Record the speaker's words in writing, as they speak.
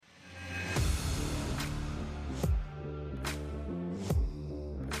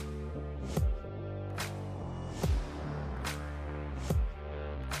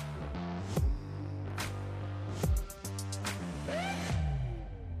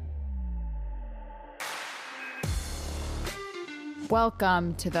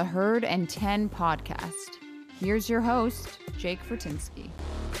Welcome to the Herd and 10 podcast. Here's your host, Jake Fertinsky.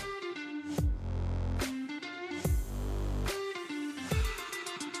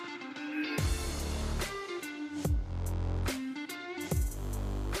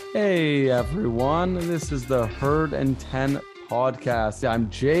 Hey everyone, this is the Herd and 10 podcast. I'm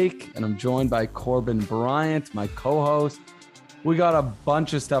Jake and I'm joined by Corbin Bryant, my co-host. We got a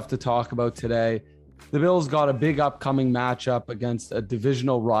bunch of stuff to talk about today. The Bills got a big upcoming matchup against a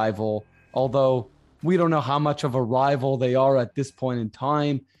divisional rival, although we don't know how much of a rival they are at this point in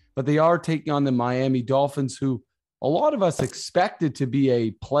time, but they are taking on the Miami Dolphins, who a lot of us expected to be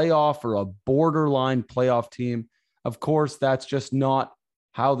a playoff or a borderline playoff team. Of course, that's just not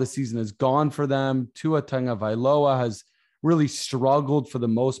how the season has gone for them. Tua Tagovailoa has really struggled for the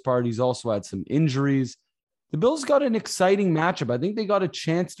most part. He's also had some injuries. The Bills got an exciting matchup. I think they got a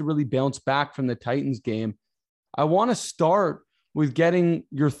chance to really bounce back from the Titans game. I want to start with getting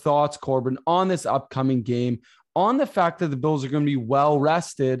your thoughts, Corbin, on this upcoming game, on the fact that the Bills are going to be well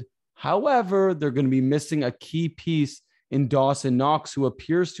rested. However, they're going to be missing a key piece in Dawson Knox, who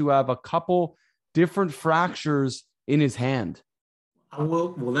appears to have a couple different fractures in his hand.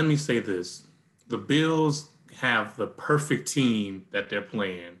 Well, let me say this. The Bills have the perfect team that they're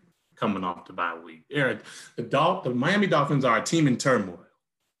playing coming off the bye week. The Miami Dolphins are a team in turmoil.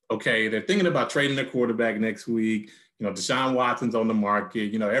 Okay, they're thinking about trading their quarterback next week. Deshaun Watson's on the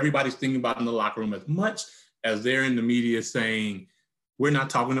market. Everybody's thinking about it in the locker room. As much as they're in the media saying, we're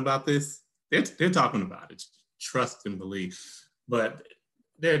not talking about this, they're talking about it. Trust and believe. But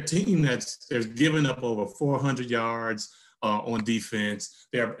they're a team that's giving up over 400 yards on defense.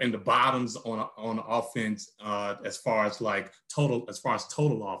 They're in the bottoms on offense as far as total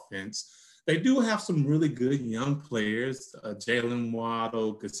offense. They do have some really good young players, Jalen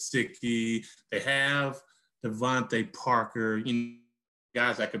Waddle, Gesicki. They have Devontae Parker,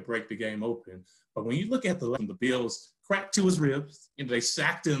 guys that could break the game open. But when you look at the Bills cracked to his ribs, they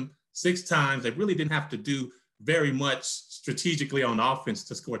sacked him 6 times. They really didn't have to do very much strategically on offense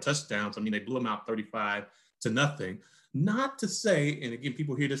to score touchdowns. They blew them out 35-0. Not to say, and again,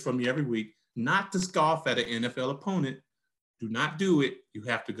 people hear this from me every week, not to scoff at an NFL opponent. Do not do it. You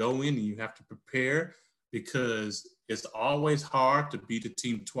have to go in and you have to prepare, because it's always hard to beat a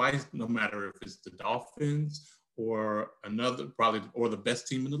team twice, no matter if it's the Dolphins or or the best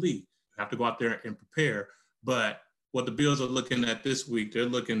team in the league. You have to go out there and prepare. But what the Bills are looking at this week, they're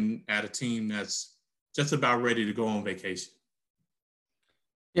looking at a team that's just about ready to go on vacation.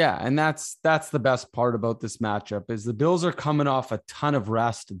 Yeah, and that's the best part about this matchup is the Bills are coming off a ton of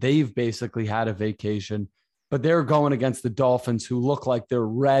rest. They've basically had a vacation, but they're going against the Dolphins, who look like they're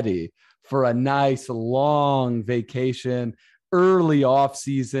ready for a nice long vacation, early off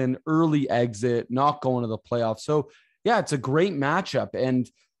season, early exit, not going to the playoffs. So yeah, it's a great matchup. And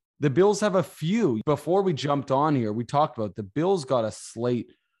the Bills have a few. Before we jumped on here, we talked about the Bills got a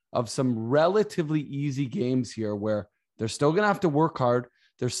slate of some relatively easy games here where they're still going to have to work hard.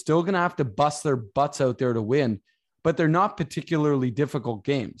 They're still going to have to bust their butts out there to win, but they're not particularly difficult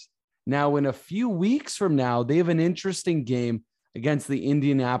games. Now, in a few weeks from now, they have an interesting game against the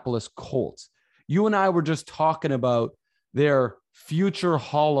Indianapolis Colts. You and I were just talking about their future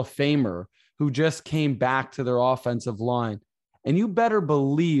Hall of Famer who just came back to their offensive line. And you better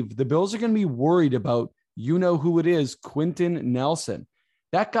believe the Bills are going to be worried about, who it is, Quentin Nelson.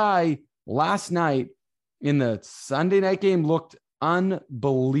 That guy last night in the Sunday night game looked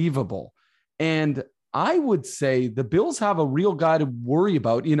unbelievable. And I would say the Bills have a real guy to worry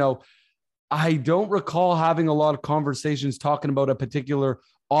about. I don't recall having a lot of conversations talking about a particular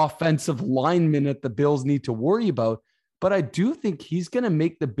offensive lineman that the Bills need to worry about, but I do think he's going to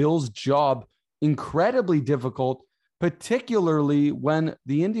make the Bills' job incredibly difficult, particularly when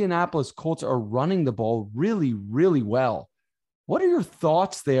the Indianapolis Colts are running the ball really, really well. What are your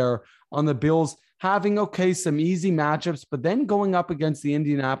thoughts there on the Bills having, some easy matchups, but then going up against the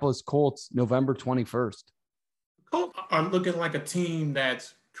Indianapolis Colts November 21st? Colts are looking like a team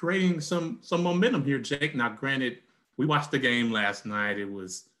that's creating some momentum here, Jake. Now, granted, we watched the game last night. It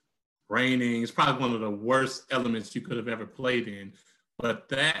was raining. It's probably one of the worst elements you could have ever played in. But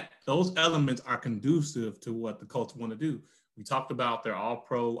those elements are conducive to what the Colts want to do. We talked about their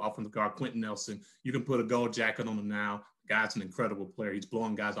all-pro offensive guard, Quentin Nelson. You can put a gold jacket on him now. Guy's an incredible player. He's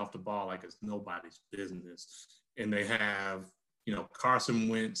blowing guys off the ball like it's nobody's business. And they have, Carson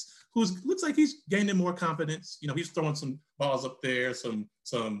Wentz, who looks like he's gaining more confidence. He's throwing some balls up there, some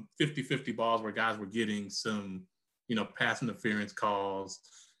 50-50 balls where guys were getting some, pass interference calls.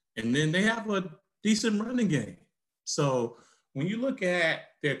 And then they have a decent running game. So when you look at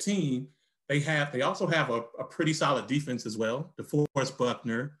their team, They also have a pretty solid defense as well. DeForest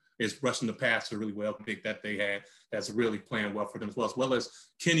Buckner is rushing the passer really well. Pick that they had that's really playing well for them as well as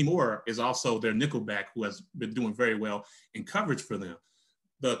Kenny Moore is also their nickelback who has been doing very well in coverage for them.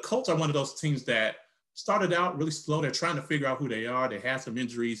 The Colts are one of those teams that started out really slow. They're trying to figure out who they are. They had some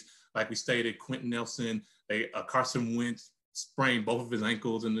injuries, like we stated. Quentin Nelson, Carson Wentz sprained both of his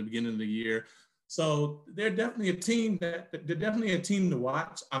ankles in the beginning of the year. So they're definitely a team to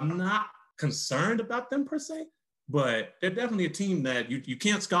watch. I'm not concerned about them per se, but they're definitely a team that you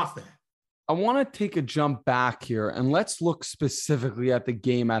can't scoff at. I want to take a jump back here and let's look specifically at the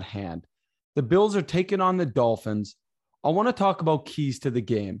game at hand. The Bills are taking on the Dolphins. I want to talk about keys to the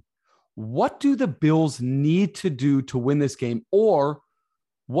game. What do the Bills need to do to win this game? Or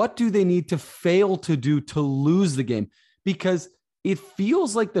what do they need to fail to do to lose the game? Because it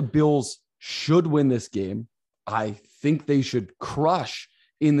feels like the Bills should win this game. I think they should crush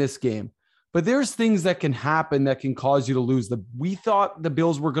in this game. But there's things that can happen that can cause you to lose. We thought the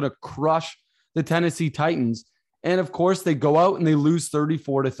Bills were going to crush the Tennessee Titans. And of course, they go out and they lose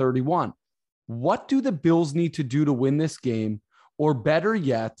 34-31. What do the Bills need to do to win this game? Or better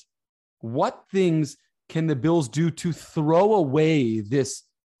yet, what things can the Bills do to throw away this,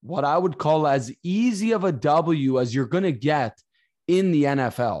 what I would call as easy of a W as you're going to get in the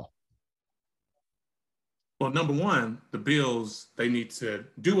NFL? Well, number one, the Bills, they need to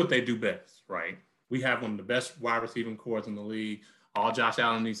do what they do best, right? We have one of the best wide receiving corps in the league. All Josh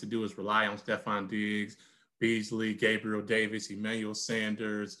Allen needs to do is rely on Stephon Diggs, Beasley, Gabriel Davis, Emmanuel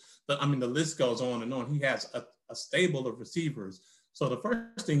Sanders. The list goes on and on. He has a stable of receivers. So the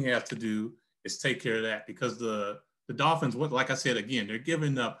first thing he has to do is take care of that because the Dolphins, like I said, again, they're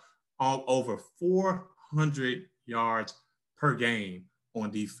giving up over 400 yards per game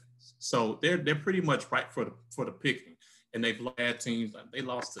on defense. So they're pretty much right for the picking. And they've had teams, they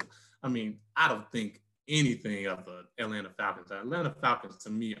lost to, I don't think anything of the Atlanta Falcons. The Atlanta Falcons, to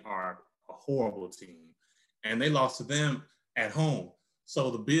me, are a horrible team. And they lost to them at home. So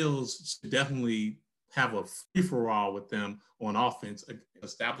the Bills should definitely have a free-for-all with them on offense,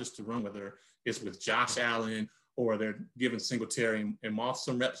 established to run, whether it's with Josh Allen or they're giving Singletary and Moss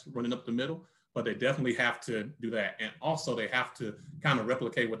some reps running up the middle. But they definitely have to do that. And also they have to kind of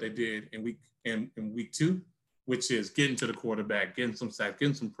replicate what they did in week 2, which is getting to the quarterback, getting some sacks,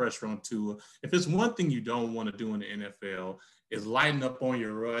 getting some pressure on Tua. If it's one thing you don't want to do in the NFL is lighten up on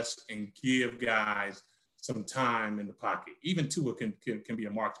your rush and give guys some time in the pocket. Even Tua can be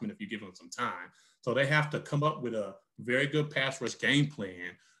a marksman if you give him some time. So they have to come up with a very good pass rush game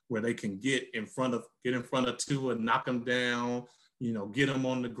plan where they can get in front of Tua, knock him down, get him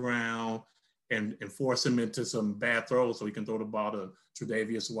on the ground, and force him into some bad throws so he can throw the ball to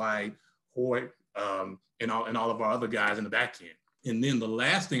Tre'Davious White, Hoyt, and all of our other guys in the back end. And then the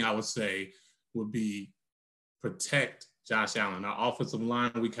last thing I would say would be protect Josh Allen. Our offensive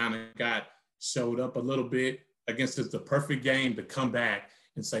line, we kind of showed up a little bit against the perfect game to come back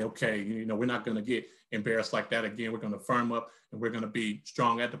and say, okay, we're not going to get embarrassed like that again. We're going to firm up and we're going to be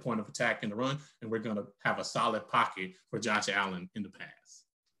strong at the point of attack in the run, and we're going to have a solid pocket for Josh Allen in the pass.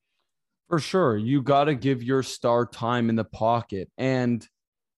 For sure. You got to give your star time in the pocket, and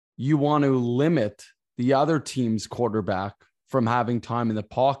you want to limit the other team's quarterback from having time in the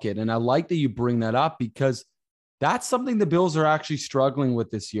pocket. And I like that you bring that up because that's something the Bills are actually struggling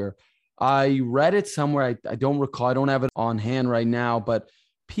with this year. I read it somewhere. I don't recall. I don't have it on hand right now, but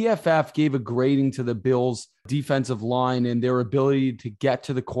PFF gave a grading to the Bills defensive line and their ability to get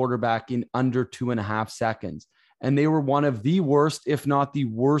to the quarterback in under 2.5 seconds. And they were one of the worst, if not the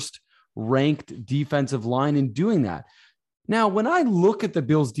worst, ranked defensive line in doing that. Now, when I look at the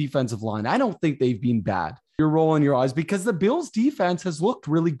Bills defensive line, I don't think they've been bad. You're rolling your eyes because the Bills defense has looked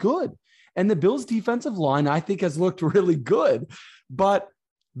really good. And the Bills defensive line, I think, has looked really good. But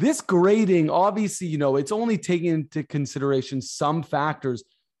this grading, obviously, it's only taking into consideration some factors,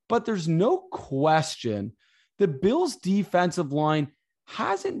 but there's no question the Bills defensive line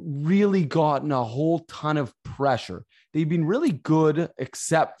hasn't really gotten a whole ton of pressure. They've been really good,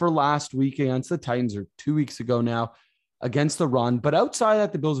 except for last week against the Titans, or 2 weeks ago now, against the run. But outside of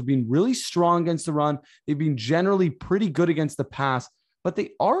that, the Bills have been really strong against the run. They've been generally pretty good against the pass, but they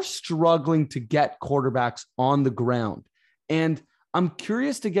are struggling to get quarterbacks on the ground. And I'm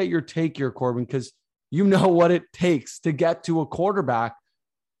curious to get your take here, Corbin, because you know what it takes to get to a quarterback.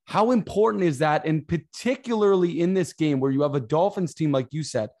 How important is that? And particularly in this game where you have a Dolphins team, like you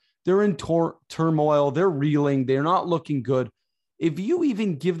said, they're in turmoil, they're reeling, they're not looking good. If you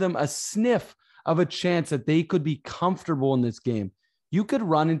even give them a sniff of a chance that they could be comfortable in this game, you could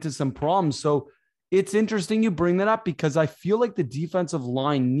run into some problems. So it's interesting you bring that up because I feel like the defensive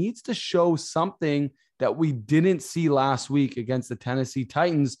line needs to show something that we didn't see last week against the Tennessee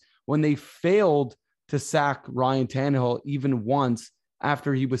Titans when they failed to sack Ryan Tannehill even once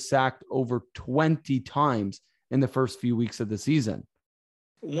after he was sacked over 20 times in the first few weeks of the season.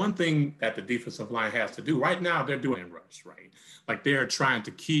 One thing that the defensive line has to do right now, they're doing rush, right? Like they're trying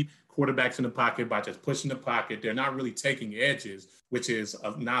to keep quarterbacks in the pocket by just pushing the pocket. They're not really taking edges, which is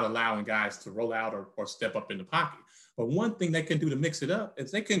not allowing guys to roll out or step up in the pocket. But one thing they can do to mix it up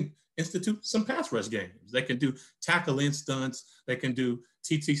is they can institute some pass rush games. They can do tackle in stunts. They can do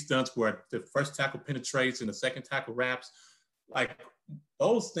TT stunts where the first tackle penetrates and the second tackle wraps. Like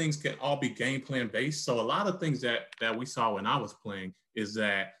those things can all be game plan based. So a lot of things that we saw when I was playing is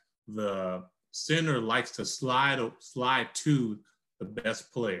that the center likes to slide to the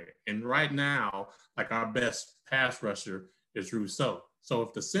best player. And right now, like our best pass rusher is Rousseau. So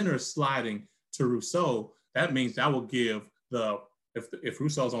if the center is sliding to Rousseau, that means that will give if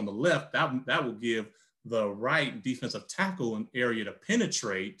Rousseau's on the left, that will give the right defensive tackle an area to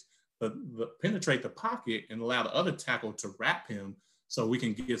penetrate the pocket and allow the other tackle to wrap him so we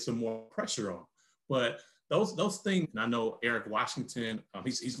can get some more pressure on. But those things, and I know Eric Washington,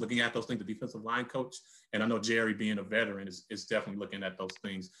 he's looking at those things, the defensive line coach, and I know Jerry, being a veteran, is definitely looking at those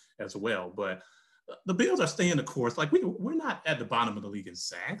things as well. But the Bills are staying the course. Like we're not at the bottom of the league in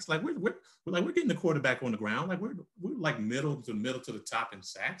sacks. Like we're getting the quarterback on the ground. Like we're like middle to the top in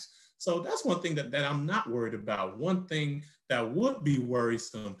sacks. So that's one thing that I'm not worried about. One thing that would be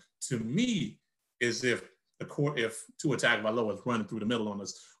worrisome to me is if Tua Tagovailoa is running through the middle on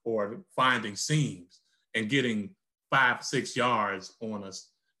us or finding seams and getting 5-6 yards on us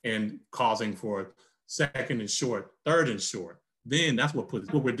and causing for second and short, third and short. Then that's what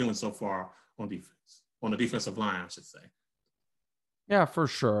we're doing so far on defense, on the defensive line, I should say. Yeah, for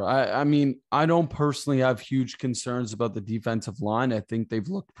sure. I mean, I don't personally have huge concerns about the defensive line. I think they've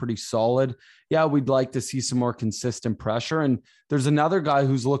looked pretty solid. Yeah, we'd like to see some more consistent pressure. And there's another guy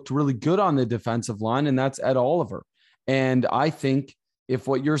who's looked really good on the defensive line, and that's Ed Oliver. And I think if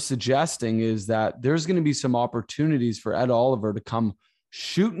what you're suggesting is that there's going to be some opportunities for Ed Oliver to come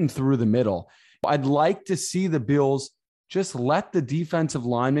shooting through the middle, I'd like to see the Bills just let the defensive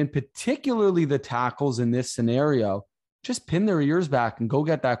linemen, particularly the tackles in this scenario, just pin their ears back and go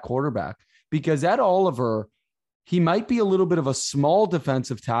get that quarterback. Because Ed Oliver, he might be a little bit of a small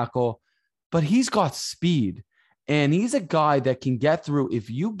defensive tackle, but he's got speed. And he's a guy that can get through. If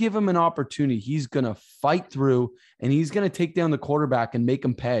you give him an opportunity, he's going to fight through and he's going to take down the quarterback and make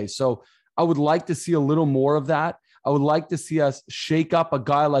him pay. So I would like to see a little more of that. I would like to see us shake up a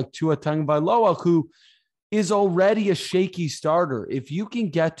guy like Tua Tagovailoa, who is already a shaky starter. If you can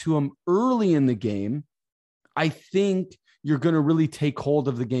get to him early in the game, I think you're going to really take hold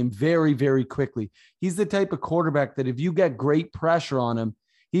of the game very, very quickly. He's the type of quarterback that if you get great pressure on him,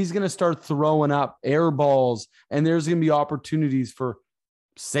 he's going to start throwing up air balls, and there's going to be opportunities for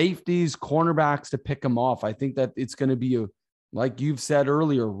safeties, cornerbacks to pick him off. I think that it's going to be, like you've said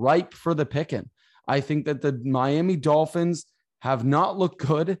earlier, ripe for the picking. I think that the Miami Dolphins have not looked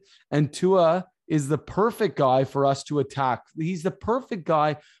good, and Tua is the perfect guy for us to attack. He's the perfect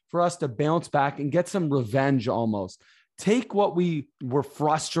guy for us to bounce back and get some revenge almost. Take what we were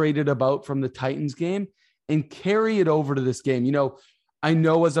frustrated about from the Titans game and carry it over to this game. You know, I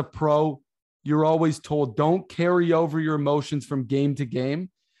know as a pro, you're always told don't carry over your emotions from game to game,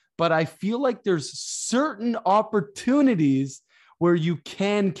 but I feel like there's certain opportunities where you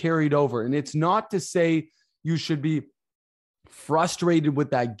can carry it over. And it's not to say you should be frustrated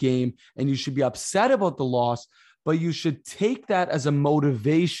with that game and you should be upset about the loss, but you should take that as a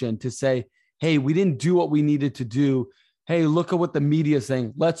motivation to say, hey, we didn't do what we needed to do. Hey, look at what the media is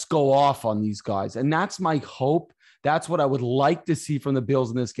saying. Let's go off on these guys. And that's my hope. That's what I would like to see from the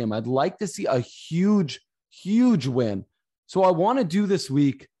Bills in this game. I'd like to see a huge, huge win. So I want to do this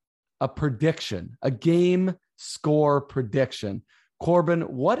week a prediction, a game score prediction. Corbin,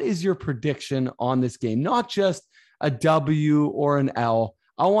 what is your prediction on this game? Not just a W or an L.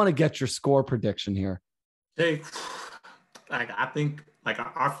 I want to get your score prediction here. Hey, I think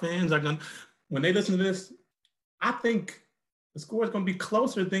our fans are going to, when they listen to this, I think the score is going to be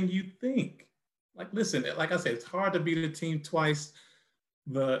closer than you think. Listen, like I said, it's hard to beat a team twice.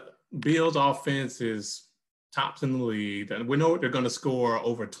 The Bills offense is tops in the league. And we know they're going to score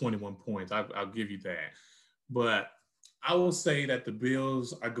over 21 points. I'll give you that. But I will say that the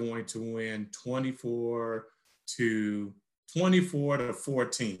Bills are going to win 24 to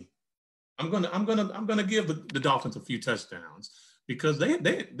 14. I'm gonna give the Dolphins a few touchdowns because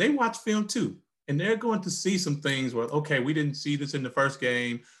they watch film too, and they're going to see some things where, okay, we didn't see this in the first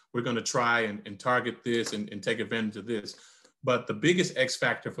game. we're going to try and target this and take advantage of this. But the biggest X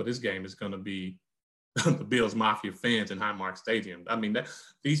factor for this game is going to be the Bills Mafia fans in Highmark Stadium. I mean,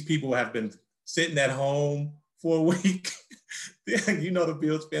 these people have been sitting at home for a week. You know, the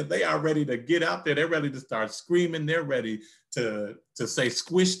Bills fans, they are ready to get out there. They're ready to start screaming. They're ready to say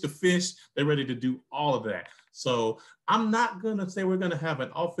squish the fish. They're ready to do all of that. So I'm not going to say we're going to have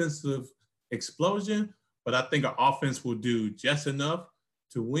an offensive explosion, but I think our offense will do just enough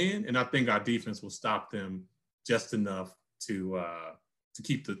to win, and I think our defense will stop them just enough to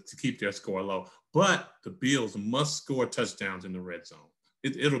keep their score low. But the Bills must score touchdowns in the red zone.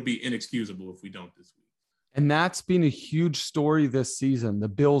 It'll be inexcusable if we don't this week. And that's been a huge story this season. The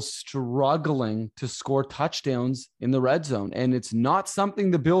Bills struggling to score touchdowns in the red zone. And it's not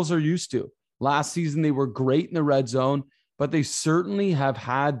something the Bills are used to. Last season, they were great in the red zone, but they certainly have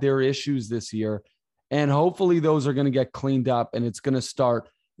had their issues this year. And hopefully those are going to get cleaned up, and it's going to start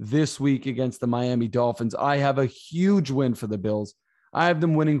this week against the Miami Dolphins. I have a huge win for the Bills. I have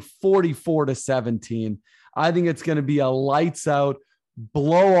them winning 44-17. I think it's going to be a lights out,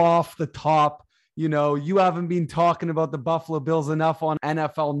 blow off the top. You know, you haven't been talking about the Buffalo Bills enough on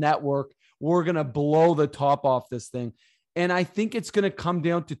NFL Network. We're going to blow the top off this thing. And I think it's going to come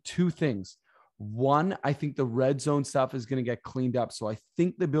down to two things. One, I think the red zone stuff is going to get cleaned up. So I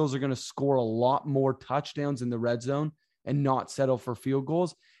think the Bills are going to score a lot more touchdowns in the red zone and not settle for field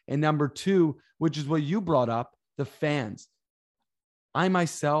goals. And number two, which is what you brought up, the fans. I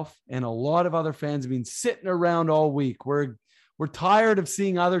myself and a lot of other fans have been sitting around all week. We're tired of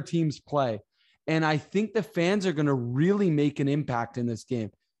seeing other teams play. And I think the fans are going to really make an impact in this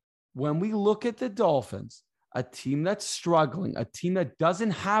game. When we look at the Dolphins, a team that's struggling, a team that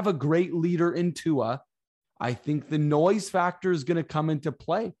doesn't have a great leader in Tua, I think the noise factor is going to come into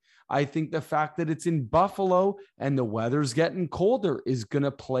play. I think the fact that it's in Buffalo and the weather's getting colder is going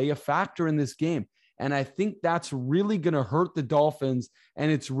to play a factor in this game. And I think that's really going to hurt the Dolphins,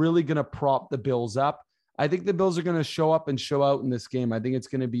 and it's really going to prop the Bills up. I think the Bills are going to show up and show out in this game. I think it's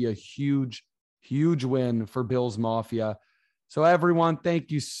going to be a huge win for Bills Mafia. So everyone, thank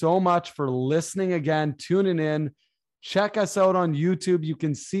you so much for listening again, tuning in. Check us out on YouTube. You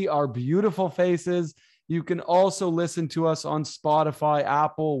can see our beautiful faces. You can also listen to us on Spotify,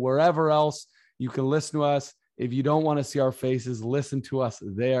 Apple, wherever else you can listen to us. If you don't want to see our faces, listen to us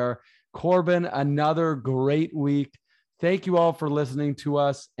there. Corbin, another great week. Thank you all for listening to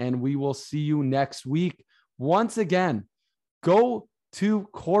us, and we will see you next week. Once again, go to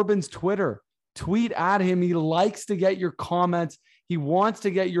Corbin's Twitter. Tweet at him. He likes to get your comments. He wants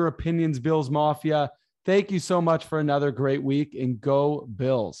to get your opinions, Bills Mafia. Thank you so much for another great week, and go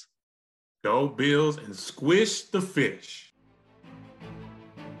Bills. Go Bills and squish the fish.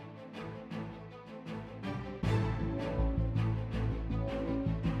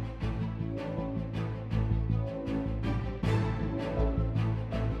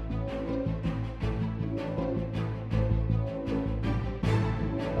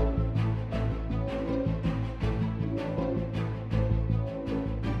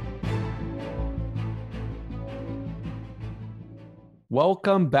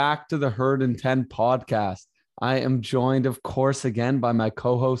 Welcome back to the Herd and 10 podcast. I am joined, of course, again by my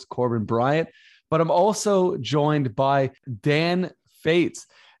co-host, Corbin Bryant, but I'm also joined by Dan Fetes.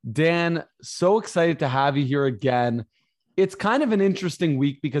 Dan, so excited to have you here again. It's kind of an interesting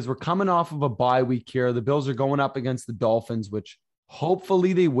week because we're coming off of a bye week here. The Bills are going up against the Dolphins, which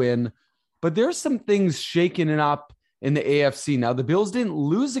hopefully they win, but there's some things shaking it up in the AFC. Now, the Bills didn't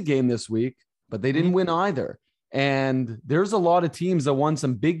lose a game this week, but they didn't win either. And there's a lot of teams that won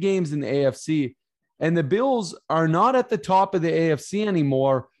some big games in the AFC, and the Bills are not at the top of the AFC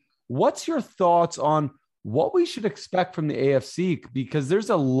anymore. What's your thoughts on what we should expect from the AFC? Because there's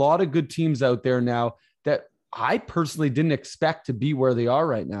a lot of good teams out there now that I personally didn't expect to be where they are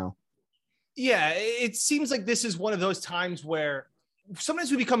right now. Yeah, it seems like this is one of those times where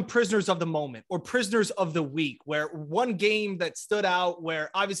sometimes we become prisoners of the moment or prisoners of the week, where one game that stood out,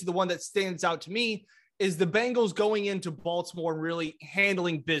 where obviously the one that stands out to me is the Bengals going into Baltimore and really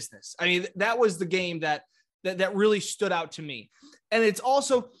handling business. I mean, that was the game that really stood out to me. And it's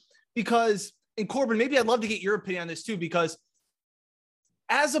also because, and Corbin, maybe I'd love to get your opinion on this too, because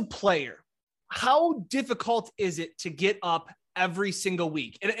as a player, how difficult is it to get up every single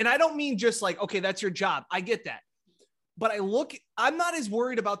week? And I don't mean just like, okay, that's your job. I get that. But I'm not as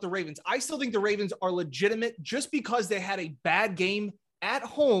worried about the Ravens. I still think the Ravens are legitimate just because they had a bad game at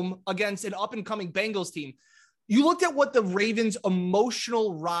home against an up-and-coming Bengals team. You looked at what the Ravens'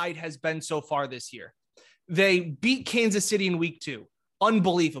 emotional ride has been so far this year. They beat Kansas City in week 2.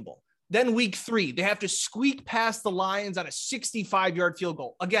 Unbelievable. Then week 3, they have to squeak past the Lions on a 65-yard field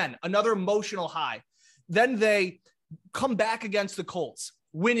goal. Again, another emotional high. Then they come back against the Colts,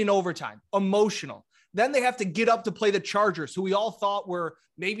 win in overtime, emotional. Then they have to get up to play the Chargers, who we all thought were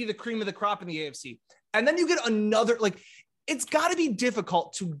maybe the cream of the crop in the AFC. And then you get another, it's got to be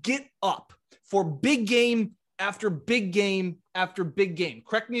difficult to get up for big game after big game after big game.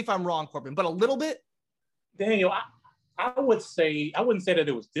 Correct me if I'm wrong, Corbin, but a little bit. Daniel, I would say, I wouldn't say that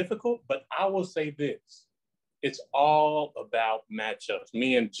it was difficult, but I will say this. It's all about matchups.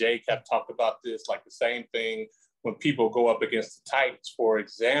 Me and Jake have talked about this, like the same thing when people go up against the Titans. For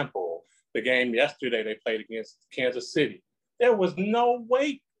example, the game yesterday they played against Kansas City. There was no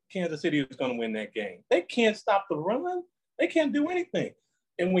way Kansas City was going to win that game. They can't stop the run. They can't do anything.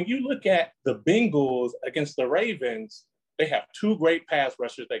 And when you look at the Bengals against the Ravens, they have 2 great pass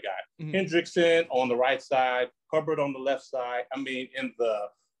rushers they got. Hendrickson on the right side, Hubbard on the left side. I mean, in the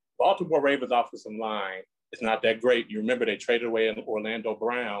Baltimore Ravens offensive line, it's not that great. You remember they traded away Orlando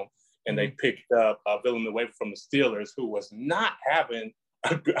Brown, and they picked up Villanueva from the Steelers, who was not having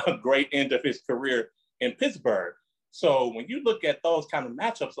a great end of his career in Pittsburgh. So when you look at those kind of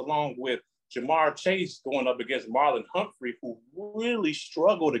matchups, along with Jamar Chase going up against Marlon Humphrey, who really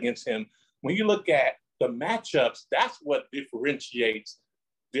struggled against him, when you look at the matchups, that's what differentiates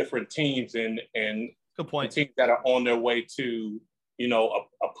different teams and good point. Teams that are on their way to,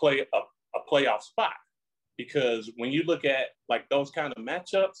 a playoff spot. Because when you look at like those kind of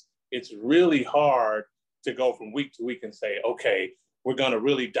matchups, it's really hard to go from week to week and say, okay, we're going to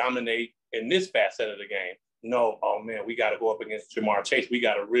really dominate in this facet of the game. No, oh man, we got to go up against Jamar Chase. We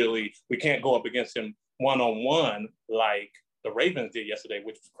can't go up against him one-on-one like the Ravens did yesterday,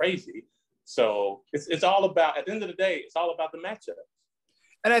 which was crazy. So it's all about, at the end of the day, it's all about the matchup.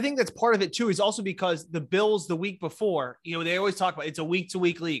 And I think that's part of it too, is also because the Bills the week before, they always talk about it's a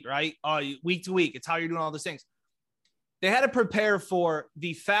week-to-week league, right? Week to week, it's how you're doing all those things. They had to prepare for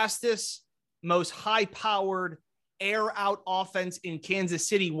the fastest, most high-powered air-out offense in Kansas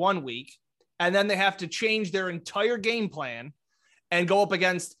City one week, and then they have to change their entire game plan and go up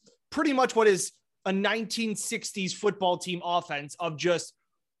against pretty much what is a 1960s football team offense of just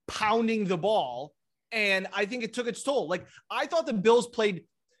pounding the ball. And I think it took its toll. Like, I thought the Bills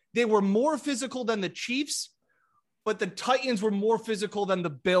they were more physical than the Chiefs, but the Titans were more physical than the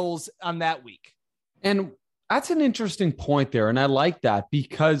Bills on that week. And that's an interesting point there. And I like that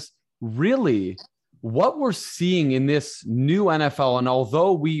because really what we're seeing in this new NFL, and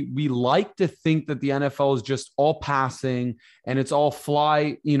although we like to think that the NFL is just all passing and it's all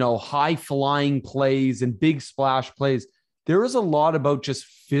high flying plays and big splash plays, there is a lot about just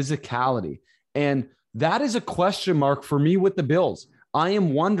physicality. And that is a question mark for me with the Bills. I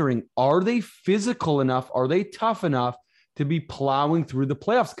am wondering, are they physical enough? Are they tough enough to be plowing through the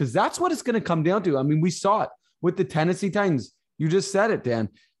playoffs? Because that's what it's going to come down to. I mean, we saw it with the Tennessee Titans. You just said it, Dan.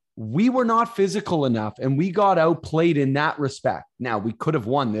 We were not physical enough, and we got outplayed in that respect. Now, we could have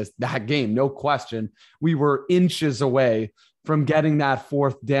won that game, no question. We were inches away from getting that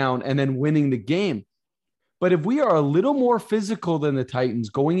 4th down and then winning the game. But if we are a little more physical than the Titans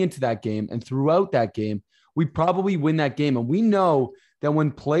going into that game and throughout that game, we probably win that game. And we know that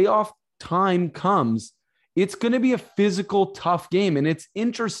when playoff time comes, it's going to be a physical, tough game. And it's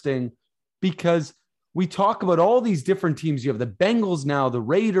interesting because we talk about all these different teams. You have the Bengals now, the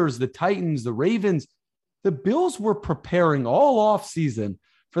Raiders, the Titans, the Ravens. The Bills were preparing all off season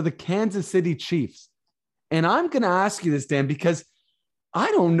for the Kansas City Chiefs. And I'm going to ask you this, Dan, because I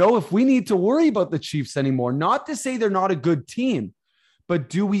don't know if we need to worry about the Chiefs anymore. Not to say they're not a good team, but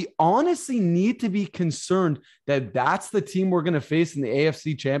do we honestly need to be concerned that that's the team we're going to face in the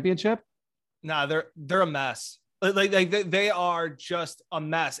AFC Championship? Nah, they're a mess. Like they are just a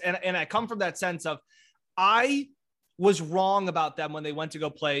mess. And I come from that sense of I was wrong about them when the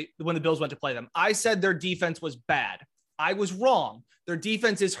Bills went to play them. I said their defense was bad. I was wrong. Their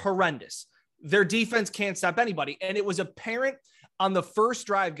defense is horrendous. Their defense can't stop anybody. And it was apparent on the first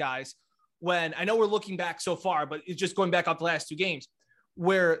drive, guys, when I know we're looking back so far, but it's just going back up the last 2 games,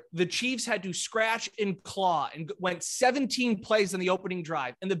 where the Chiefs had to scratch and claw and went 17 plays in the opening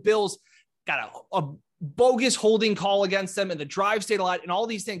drive. And the Bills got a bogus holding call against them, and the drive stayed alive and all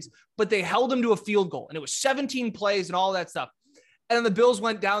these things, but they held them to a field goal, and it was 17 plays and all that stuff. And then the Bills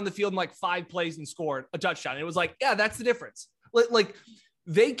went down the field in like 5 plays and scored a touchdown. And it was like, yeah, that's the difference. Like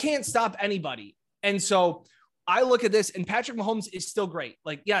they can't stop anybody. And so I look at this, and Patrick Mahomes is still great.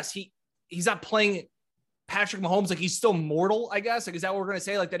 Like, yes, he's not playing Patrick Mahomes. Like, he's still mortal, I guess. Like, is that what we're going to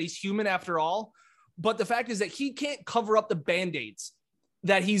say? Like, that he's human after all? But the fact is that he can't cover up the Band-Aids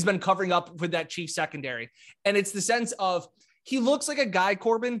that he's been covering up with that Chiefs secondary. And it's the sense of he looks like a guy,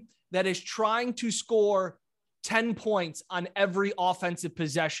 Corbin, that is trying to score 10 points on every offensive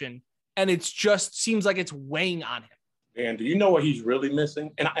possession, and it's just seems like it's weighing on him. And do you know what he's really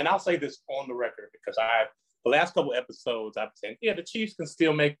missing? And I'll say this on the record because the last couple episodes I've said, yeah, the Chiefs can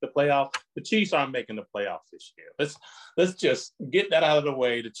still make the playoffs. The Chiefs aren't making the playoffs this year. Let's just get that out of the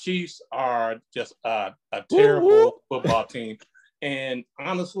way. The Chiefs are just a terrible football team. And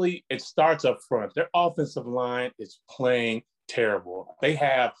honestly, it starts up front. Their offensive line is playing terrible. They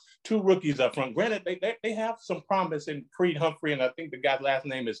have 2 rookies up front. Granted, they have some promise in Creed Humphrey, and I think the guy's last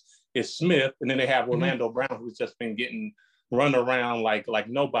name is Smith. And then they have Orlando Brown, who's just been getting run around like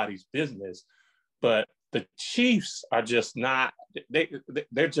nobody's business. But the Chiefs are just not.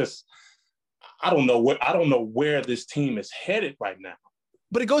 They're just. I don't know where this team is headed right now.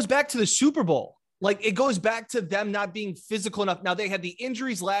 But it goes back to the Super Bowl. Like, it goes back to them not being physical enough. Now, they had the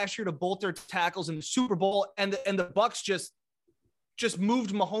injuries last year to both their tackles in the Super Bowl, and the Bucs just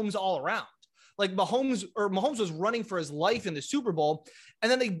moved Mahomes all around. Like, Mahomes was running for his life in the Super Bowl,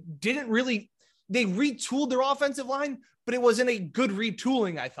 and then they retooled their offensive line, but it wasn't a good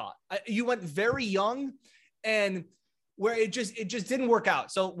retooling, I thought. You went very young, and where it just didn't work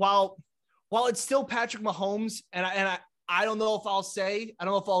out. So while it's still Patrick Mahomes, and I don't know if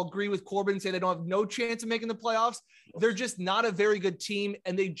I'll agree with Corbin and say they don't have no chance of making the playoffs. They're just not a very good team,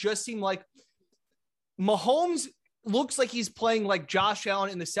 and they just seem like Mahomes looks like he's playing like Josh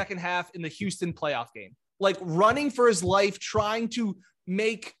Allen in the second half in the Houston playoff game, like running for his life, trying to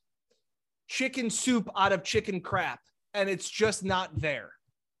make chicken soup out of chicken crap, and it's just not there.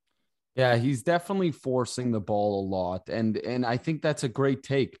 Yeah, he's definitely forcing the ball a lot, and I think that's a great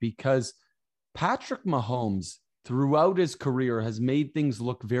take because Patrick Mahomes throughout his career has made things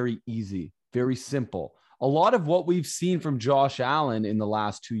look very easy, very simple. A lot of what we've seen from Josh Allen in the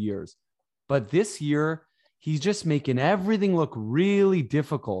last 2 years, but this year he's just making everything look really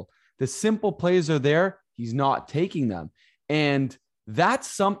difficult. The simple plays are there, he's not taking them, and that's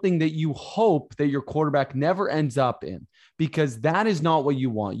something that you hope that your quarterback never ends up in, because that is not what you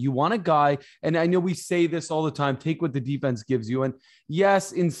want. You want a guy, and I know we say this all the time, take what the defense gives you. And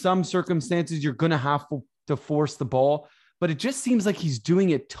yes, in some circumstances, you're going to have to force the ball, but it just seems like he's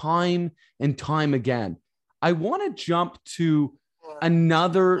doing it time and time again. I want to jump to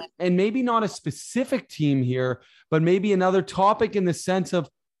another, and maybe not a specific team here, but maybe another topic in the sense of,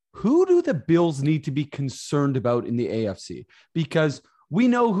 who do the Bills need to be concerned about in the AFC? Because we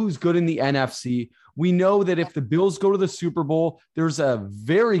know who's good in the NFC. We know that if the Bills go to the Super Bowl, there's a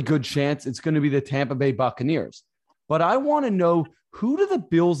very good chance it's going to be the Tampa Bay Buccaneers. But I want to know, who do the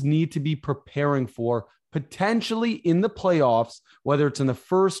Bills need to be preparing for potentially in the playoffs, whether it's in the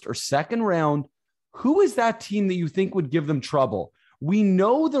first or second round? Who is that team that you think would give them trouble? We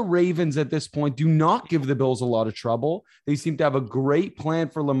know the Ravens at this point do not give the Bills a lot of trouble. They seem to have a great plan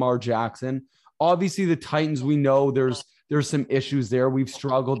for Lamar Jackson. Obviously, the Titans, we know there's some issues there. We've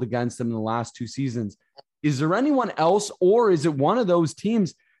struggled against them in the last 2 seasons. Is there anyone else, or is it one of those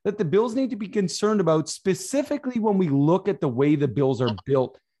teams that the Bills need to be concerned about, specifically when we look at the way the Bills are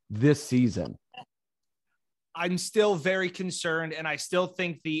built this season? I'm still very concerned, and I still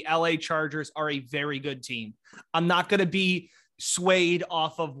think the LA Chargers are a very good team. I'm not going to be swayed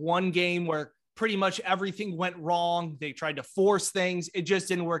off of one game where pretty much everything went wrong. They tried to force things. It just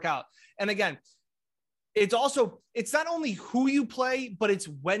didn't work out. And again, it's not only who you play, but it's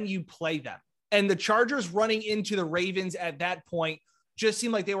when you play them. And the Chargers running into the Ravens at that point just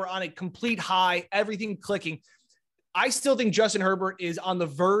seemed like they were on a complete high, everything clicking. I still think Justin Herbert is on the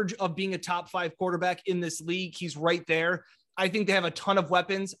verge of being a top 5 quarterback in this league. He's right there. I think they have a ton of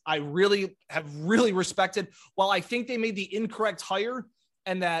weapons. I really have respected, while I think they made the incorrect hire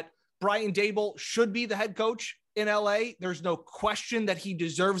and that Brian Daboll should be the head coach in LA. There's no question that he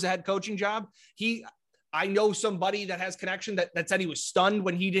deserves a head coaching job. I know somebody that has connection that said he was stunned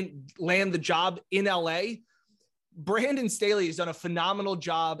when he didn't land the job in LA. Brandon Staley has done a phenomenal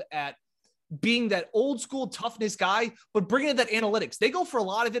job at being that old school toughness guy, but bringing in that analytics. They go for a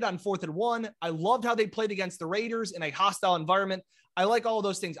lot of it on 4th and 1. I loved how they played against the Raiders in a hostile environment. I like all of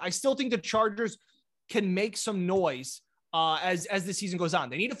those things. I still think the Chargers can make some noise as the season goes on.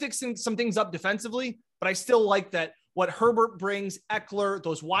 They need to fix some things up defensively, but I still like that what Herbert brings, Eckler,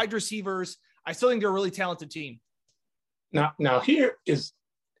 those wide receivers. I still think they're a really talented team. Now here's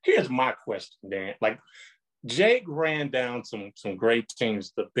my question, Dan. Like, Jake ran down some great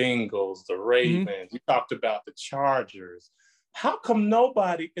teams, the Bengals, the Ravens. Mm-hmm. We talked about the Chargers. How come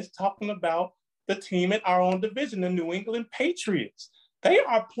nobody is talking about the team in our own division, the New England Patriots? They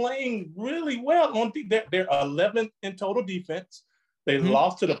are playing really well. They're 11th in total defense. They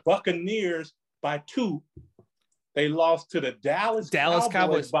lost to the Buccaneers by 2. They lost to the Dallas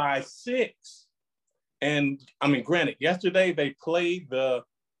Cowboys by 6. And I mean, granted, yesterday they played the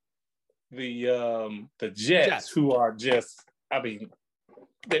Jets, who are just, I mean,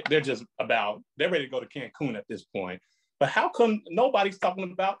 they're ready to go to Cancun at this point. But how come nobody's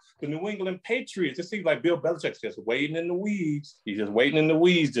talking about the New England Patriots? It seems like Bill Belichick's just waiting in the weeds. He's just waiting in the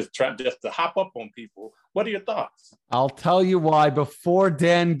weeds, just to hop up on people. What are your thoughts? I'll tell you why before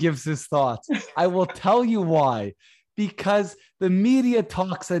Dan gives his thoughts. I will tell you why. Because the media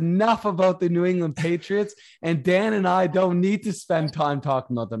talks enough about the New England Patriots, and Dan and I don't need to spend time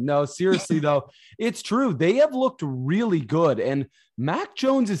talking about them. No, seriously, though, it's true. They have looked really good, and Mac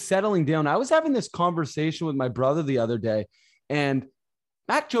Jones is settling down. I was having this conversation with my brother the other day, and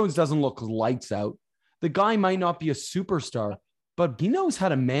Mac Jones doesn't look lights out. The guy might not be a superstar, but he knows how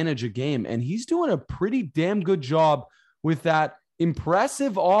to manage a game, and he's doing a pretty damn good job with that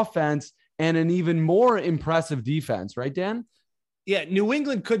impressive offense and an even more impressive defense, right, Dan? Yeah, New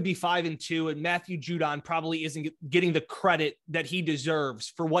England could be 5-2, and Matthew Judon probably isn't getting the credit that he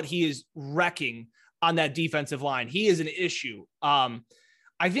deserves for what he is wrecking on that defensive line. He is an issue. I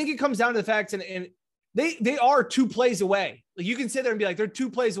think it comes down to the fact, and they are 2 plays away. Like, you can sit there and be like, they're 2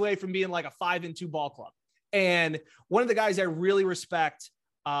 plays away from being like a 5-2 ball club. And one of the guys I really respect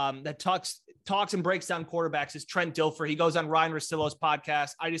that talks and breaks down quarterbacks is Trent Dilfer. He goes on Ryan Russillo's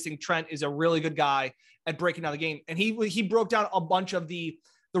podcast. I just think Trent is a really good guy at breaking down the game. And he broke down a bunch of the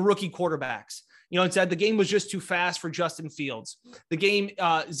rookie quarterbacks, and said the game was just too fast for Justin Fields. The game,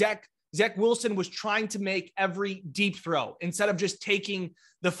 Zach Wilson was trying to make every deep throw instead of just taking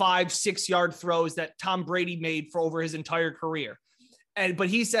the 5-6 yard throws that Tom Brady made for over his entire career. But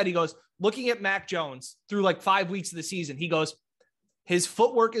he said, he goes, looking at Mac Jones through like 5 weeks of the season, he goes, his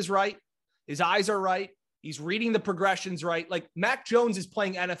footwork is right. His eyes are right. He's reading the progressions right. Like, Mac Jones is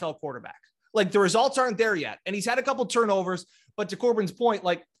playing NFL quarterback. Like, the results aren't there yet. And he's had a couple turnovers, but to Corbin's point,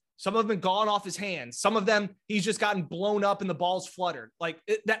 like, some of them gone off his hands. Some of them, he's just gotten blown up and the ball's fluttered. Like,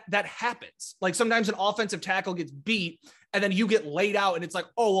 that happens. Like, sometimes an offensive tackle gets beat and then you get laid out and it's like,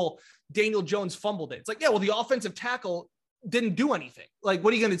 oh, well, Daniel Jones fumbled it. It's like, yeah, well, the offensive tackle didn't do anything. Like,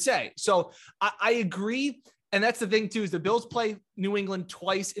 what are you going to say? So I agree. And that's the thing too, is the Bills play New England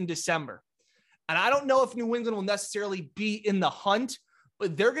twice in December. And I don't know if New England will necessarily be in the hunt,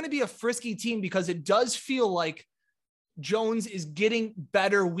 but they're going to be a frisky team because it does feel like Jones is getting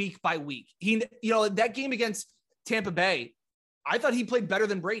better week by week. That game against Tampa Bay, I thought he played better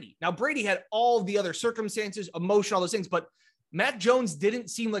than Brady. Now, Brady had all the other circumstances, emotion, all those things, but Mac Jones didn't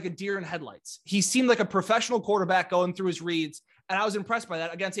seem like a deer in headlights. He seemed like a professional quarterback going through his reads. And I was impressed by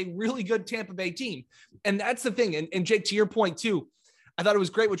that against a really good Tampa Bay team. And that's the thing. And Jake, to your point too, I thought it was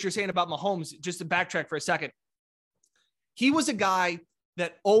great what you're saying about Mahomes. Just to backtrack for a second. He was a guy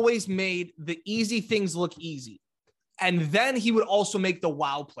that always made the easy things look easy. And then he would also make the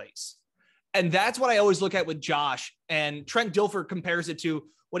wow plays. And that's what I always look at with Josh. And Trent Dilfer compares it to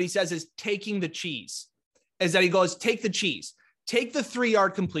what he says is taking the cheese. Is that he goes, take the cheese, take the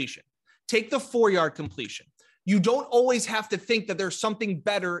 3-yard completion, take the 4-yard completion. You don't always have to think that there's something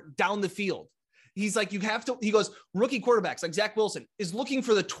better down the field. He's like, he goes, rookie quarterbacks like Zach Wilson is looking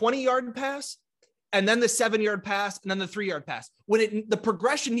for the 20-yard pass and then the 7-yard pass and then the 3-yard pass when the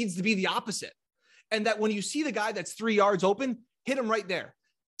progression needs to be the opposite. And that when you see the guy that's 3 yards open, hit him right there.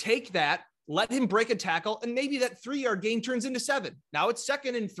 Take that, let him break a tackle, and maybe that 3-yard gain turns into 7. Now it's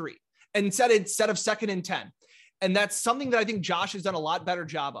 2nd and 3 instead of 2nd and 10. And that's something that I think Josh has done a lot better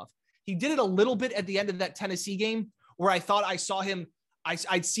job of. He did it a little bit at the end of that Tennessee game where I thought I saw him.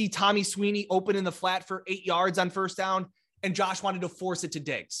 I'd see Tommy Sweeney open in the flat for 8 yards on first down, and Josh wanted to force it to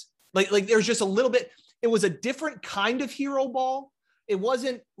Diggs. Like there's just a little bit. It was a different kind of hero ball. It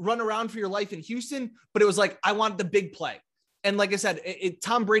wasn't run around for your life in Houston, but it was like, I want the big play. And like I said,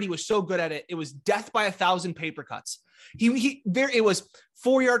 Tom Brady was so good at it. It was death by 1,000 paper cuts. It was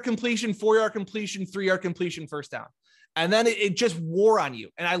 4-yard completion, 4-yard completion, 3-yard completion, first down. And then it just wore on you.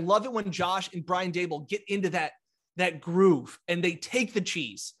 And I love it when Josh and Brian Dable get into that groove and they take the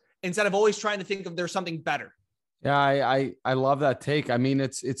cheese instead of always trying to think of there's something better. Yeah, I love that take. I mean,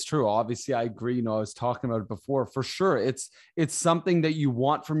 it's true. Obviously, I agree. I was talking about it before. For sure, it's something that you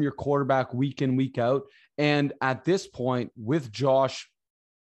want from your quarterback week in, week out. And at this point, with Josh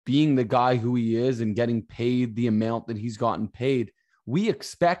being the guy who he is and getting paid the amount that he's gotten paid, we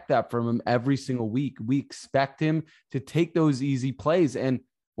expect that from him every single week. We expect him to take those easy plays. And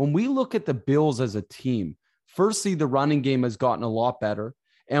when we look at the Bills as a team, firstly, the running game has gotten a lot better.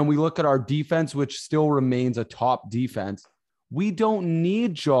 And we look at our defense, which still remains a top defense. We don't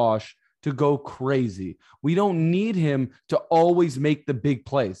need Josh to go crazy. We don't need him to always make the big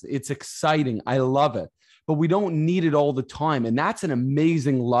plays. It's exciting. I love it. but we don't need it all the time. And that's an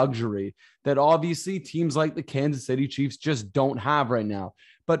amazing luxury that obviously teams like the Kansas City Chiefs just don't have right now.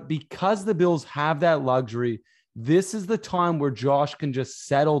 But because the Bills have that luxury, this is the time where Josh can just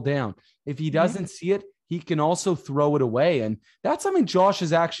settle down. If he doesn't see it, he can also throw it away. And that's something Josh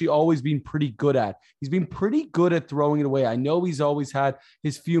has actually always been pretty good at. He's been pretty good at throwing it away. I know he's always had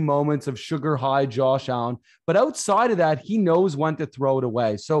his few moments of sugar high Josh Allen, but outside of that, he knows when to throw it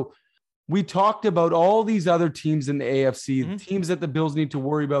away. So we talked about all these other teams in the AFC, teams that the Bills need to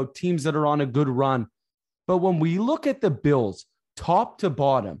worry about, teams that are on a good run. But when we look at the Bills, top to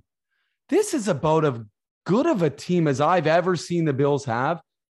bottom, this is about as good of a team as I've ever seen the Bills have.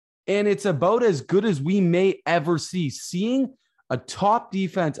 And it's about as good as we may ever see. Seeing a top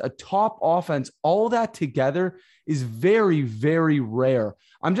defense, a top offense, all that together is very, very rare.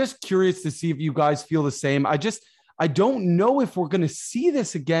 I'm just curious to see if you guys feel the same. I don't know if we're going to see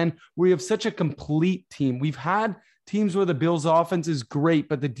this again where you have such a complete team. We've had teams where the Bills offense is great,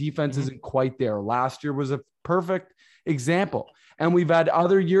 but the defense isn't quite there. Last year was a perfect example. And we've had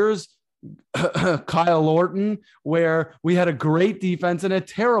other years, Kyle Orton, where we had a great defense and a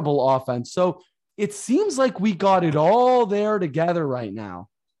terrible offense. So it seems like we got it all there together right now.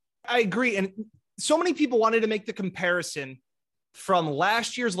 I agree. And so many people wanted to make the comparison from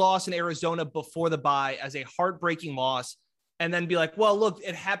last year's loss in Arizona before the bye as a heartbreaking loss, and then be like, well, look,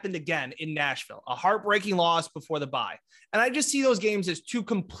 it happened again in Nashville, a heartbreaking loss before the bye. And I just see those games as two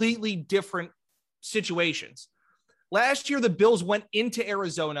completely different situations. Last year, the Bills went into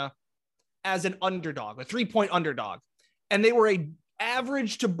Arizona as an underdog, a 3-point underdog. And they were a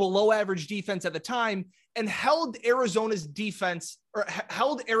average to below average defense at the time and held Arizona's defense, or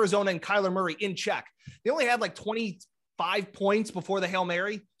held Arizona and Kyler Murray in check. They only had like 25 points before the Hail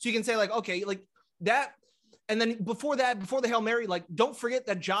Mary. So you can say like, okay, like that. And then before that, before the Hail Mary, like, don't forget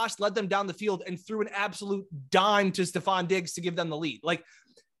that Josh led them down the field and threw an absolute dime to Stephon Diggs to give them the lead. Like,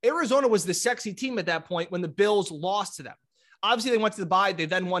 Arizona was the sexy team at that point when the Bills lost to them. Obviously, they went to the bye. They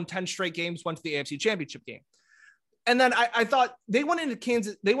then won 10 straight games, went to the AFC Championship game. And then I thought they went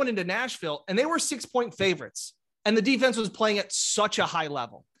into Nashville, and they were 6-point favorites. And the defense was playing at such a high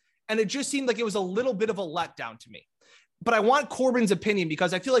level. And it just seemed like it was a little bit of a letdown to me. But I want Corbin's opinion,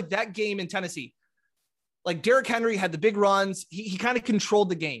 because I feel like that game in Tennessee, like Derrick Henry had the big runs. He kind of controlled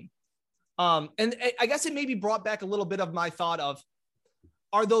the game. And I guess it maybe brought back a little bit of my thought of,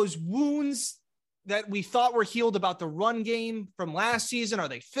 are those wounds that we thought were healed about the run game from last season, are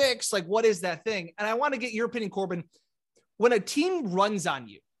they fixed? Like, what is that thing? And I want to get your opinion, Corbin. When a team runs on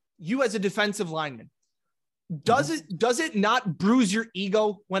you, you as a defensive lineman, does it not bruise your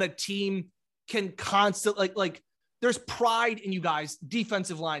ego when a team can constantly, like there's pride in you guys,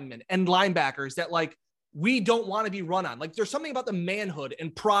 defensive linemen and linebackers, that like, we don't want to be run on. Like, there's something about the manhood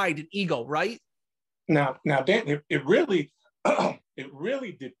and pride and ego, right? Now, Dan, it really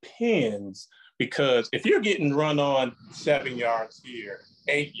depends, because if you're getting run on 7 yards here,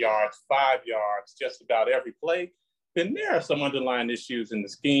 8 yards, 5 yards, just about every play, then there are some underlying issues in the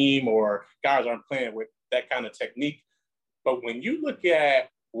scheme, or guys aren't playing with that kind of technique. But when you look at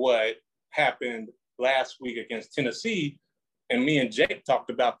what happened last week against Tennessee, and me and Jake talked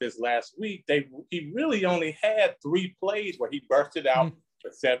about this last week, he really only had 3 plays where he bursted out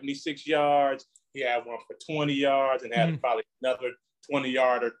for 76 yards. He had one for 20 yards and had probably another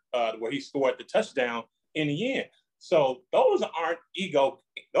 20-yarder where he scored the touchdown in the end. So those aren't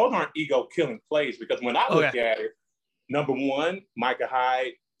ego-killing plays, because when I look at it, number one, Micah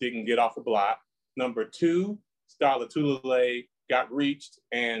Hyde didn't get off the block. Number two, Starla Tulele got reached,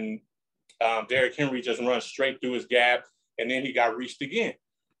 and Derrick Henry just runs straight through his gap, and then he got reached again.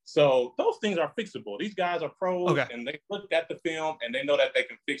 So those things are fixable. These guys are pros, and they looked at the film and they know that they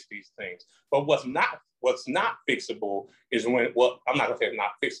can fix these things. But what's not fixable is when, well, I'm not gonna say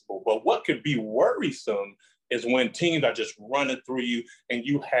not fixable, but what could be worrisome is when teams are just running through you and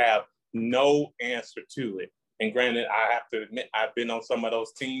you have no answer to it. And granted, I have to admit, I've been on some of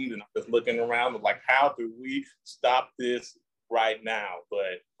those teams and I'm just looking around and like, how do we stop this right now?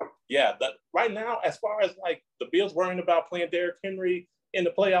 But yeah, right now, as far as like the Bills worrying about playing Derrick Henry in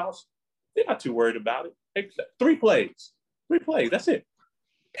the playoffs, they're not too worried about it. 3 plays, that's it.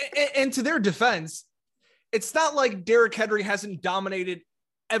 And to their defense, it's not like Derrick Henry hasn't dominated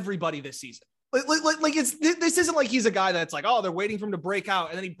everybody this season. Like this isn't like he's a guy that's like, oh, they're waiting for him to break out,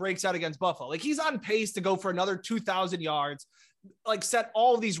 and then he breaks out against Buffalo. Like, he's on pace to go for another 2,000 yards, like set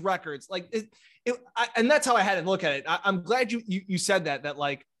all these records. Like and that's how I had to look at it. I'm glad you said that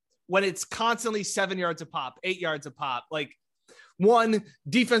like when it's constantly 7 yards a pop, 8 yards a pop, like one,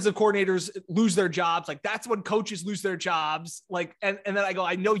 defensive coordinators lose their jobs. Like, that's when coaches lose their jobs. Like, and then I go,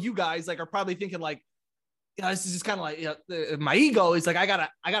 I know you guys like are probably thinking like, this is just kind of like my ego is like, I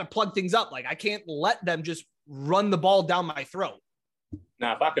gotta plug things up. Like I can't let them just run the ball down my throat.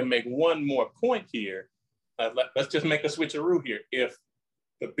 Now, if I can make one more point here, let's just make a switcheroo here. If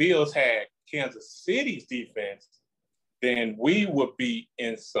the Bills had Kansas City's defense, then we would be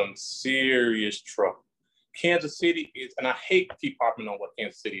in some serious trouble. Kansas City is, and I hate to keep harping on what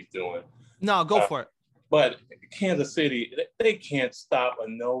Kansas City is doing. No, go for it. But Kansas City, they can't stop a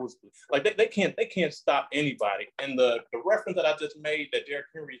nosebleed. Like they can't stop anybody. And the reference that I just made that Derrick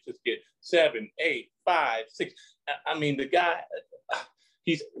Henry just get 7, 8, 5, 6. I mean, the guy,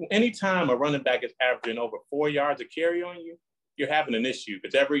 anytime a running back is averaging over 4 yards a carry on you, you're having an issue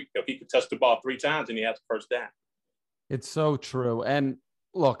because if he could touch the ball 3 times and he has a first down. It's so true. And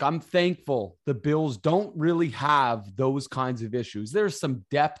look, I'm thankful the Bills don't really have those kinds of issues. There's some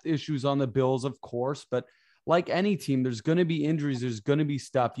depth issues on the Bills, of course, but like any team, there's going to be injuries. There's going to be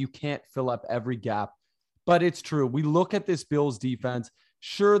stuff. You can't fill up every gap, but it's true. We look at this Bills defense.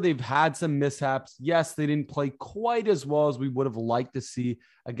 Sure, they've had some mishaps. Yes, they didn't play quite as well as we would have liked to see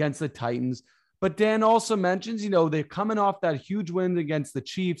against the Titans. But Dan also mentions, they're coming off that huge win against the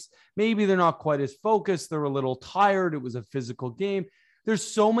Chiefs. Maybe they're not quite as focused. They're a little tired. It was a physical game. There's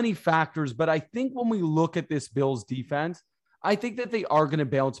so many factors, but I think when we look at this Bills defense, I think that they are going to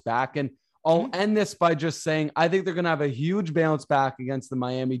bounce back. And I'll end this by just saying, I think they're going to have a huge bounce back against the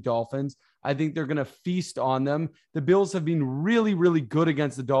Miami Dolphins. I think they're going to feast on them. The Bills have been really, really good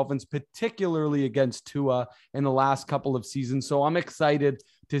against the Dolphins, particularly against Tua in the last couple of seasons. So I'm excited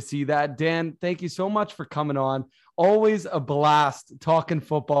to see that. Dan, thank you so much for coming on. Always a blast talking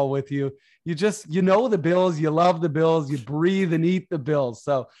football with you. You know the Bills, you love the Bills, you breathe and eat the Bills.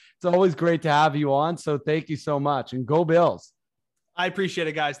 So it's always great to have you on. So thank you so much, and go Bills. I appreciate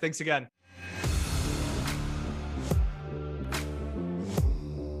it, guys. Thanks again.